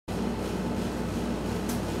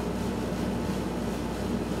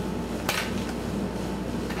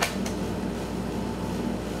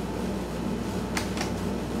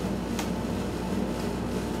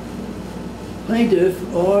Plaintiff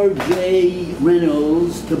R.J.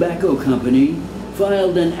 Reynolds Tobacco Company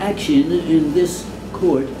filed an action in this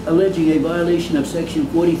court alleging a violation of Section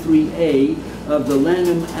 43A of the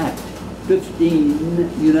Lanham Act,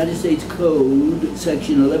 15 United States Code,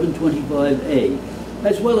 Section 1125A,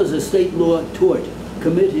 as well as a state law tort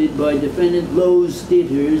committed by defendant Loews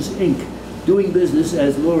Theatres, Inc., doing business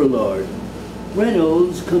as Lorillard.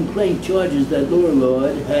 Reynolds' complaint charges that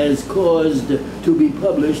Lorillard has caused to be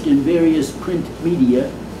published in various print media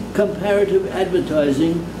comparative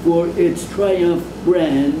advertising for its Triumph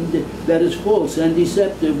brand that is false and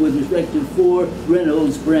deceptive with respect to 4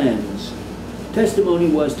 Reynolds brands. Testimony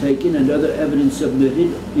was taken and other evidence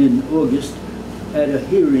submitted in August at a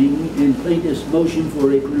hearing in plaintiff's motion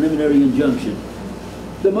for a preliminary injunction.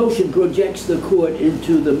 The motion projects the court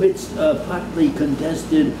into the midst of hotly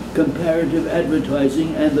contested comparative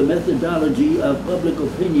advertising and the methodology of public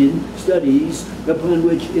opinion studies upon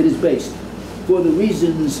which it is based. For the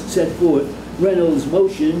reasons set forth, Reynolds'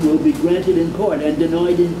 motion will be granted in part and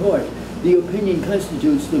denied in part. The opinion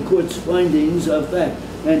constitutes the court's findings of fact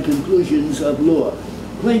and conclusions of law.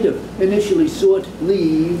 Plaintiff initially sought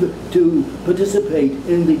leave to participate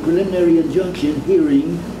in the preliminary injunction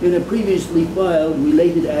hearing in a previously filed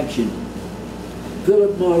related action.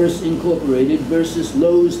 Philip Morris Incorporated versus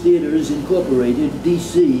Loews Theatres Incorporated,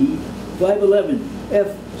 D.C., 511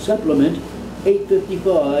 F Supplement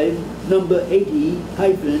 855, number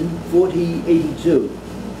 80-4082,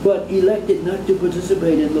 but elected not to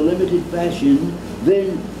participate in the limited fashion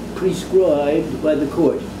then prescribed by the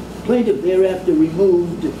court. Plaintiff thereafter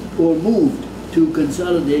moved to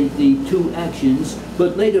consolidate the 2 actions,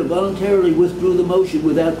 but later voluntarily withdrew the motion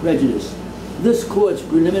without prejudice. This court's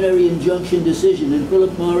preliminary injunction decision in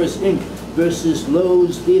Philip Morris Inc. versus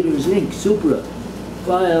Loews Theatres Inc. Supra,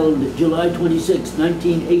 filed July 26,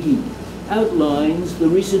 1980, outlines the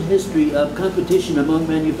recent history of competition among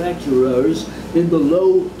manufacturers in the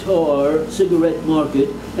low-tar cigarette market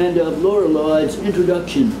and of Lorillard's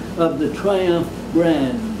introduction of the Triumph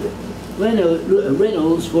brand.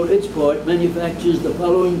 Reynolds, for its part, manufactures the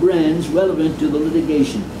following brands relevant to the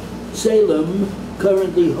litigation: Salem,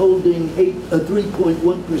 currently holding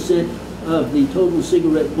 3.1% of the total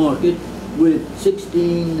cigarette market with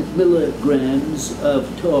 16 milligrams of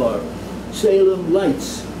tar. Salem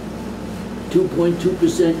Lights,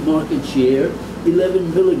 2.2% market share,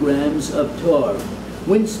 11 milligrams of tar.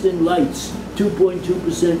 Winston Lights,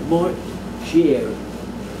 2.2% market share,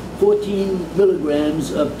 14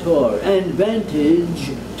 milligrams of tar. And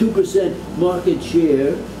Vantage, 2% market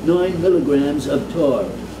share, 9 milligrams of tar.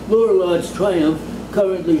 Lorillard's Triumph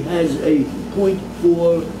currently has a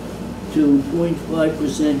 0.4 to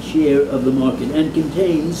 0.5% share of the market and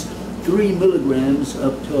contains 3 milligrams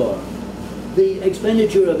of tar. The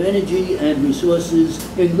expenditure of energy and resources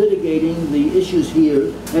in litigating the issues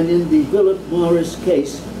here and in the Philip Morris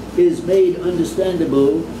case is made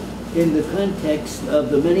understandable in the context of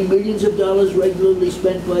the many millions of dollars regularly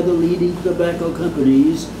spent by the leading tobacco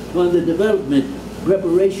companies on the development,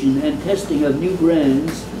 preparation, and testing of new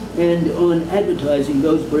brands and on advertising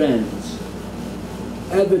those brands.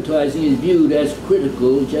 Advertising is viewed as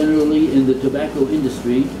critical generally in the tobacco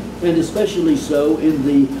industry, and especially so in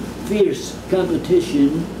the fierce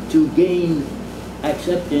competition to gain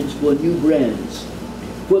acceptance for new brands.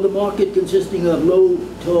 For the market consisting of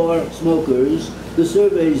low-tar smokers, the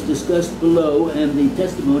surveys discussed below and the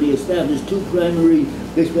testimony established 2 primary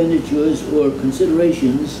expenditures or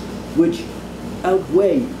considerations which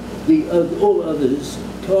outweigh all others: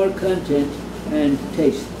 tar content and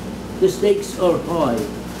taste. The stakes are high.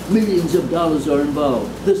 Millions of dollars are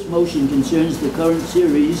involved. This motion concerns the current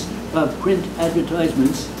series of print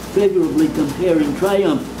advertisements favorably comparing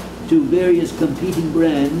Triumph to various competing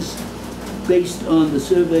brands based on the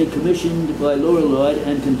survey commissioned by Lorillard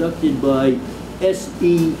and conducted by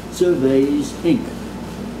SE Surveys, Inc.,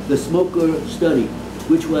 the smoker study,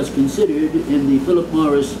 which was considered in the Philip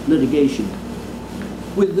Morris litigation.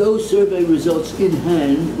 With those survey results in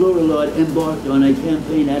hand, Lorillard embarked on a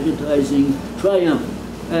campaign advertising Triumph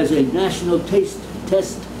as a national taste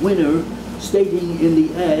test winner, stating in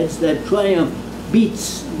the ads that Triumph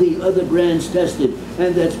beats the other brands tested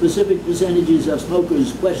and that specific percentages of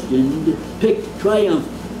smokers questioned picked Triumph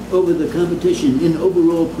over the competition in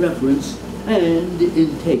overall preference and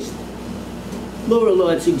in taste.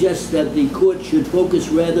 Lorillard suggests that the court should focus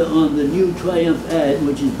rather on the new Triumph ad,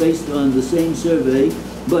 which is based on the same survey,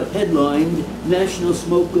 but headlined National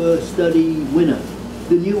Smoker Study Winner.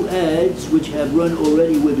 The new ads, which have run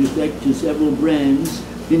already with respect to several brands,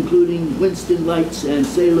 including Winston Lights and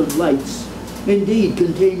Salem Lights, indeed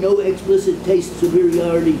contain no explicit taste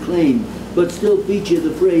superiority claim, but still feature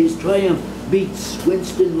the phrase Triumph beats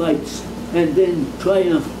Winston Lights, and then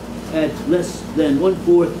Triumph at less than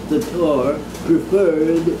 1/4 the tar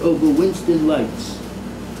preferred over Winston Lights.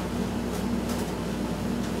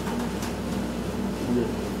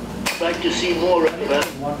 I'd like to see more of that.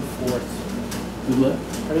 1/4. What?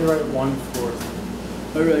 How do you write 1/4?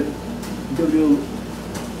 All right,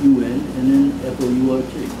 W-U-N and then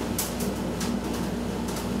F-O-U-R-T.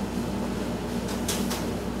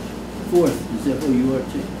 Fourth is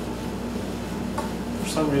F-O-U-R-T. For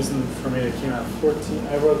some reason, for me, it came out 14.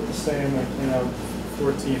 I wrote the same, it came out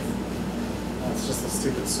 14th. That's just a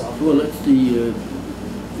stupid software. Well, it's the, is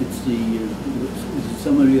it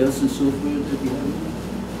somebody else's software that you have?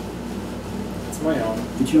 It's my own.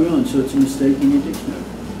 It's your own, so it's a mistake in your dictionary.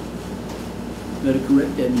 You better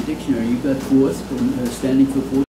correct that in your dictionary. You got fourth, standing for fourth.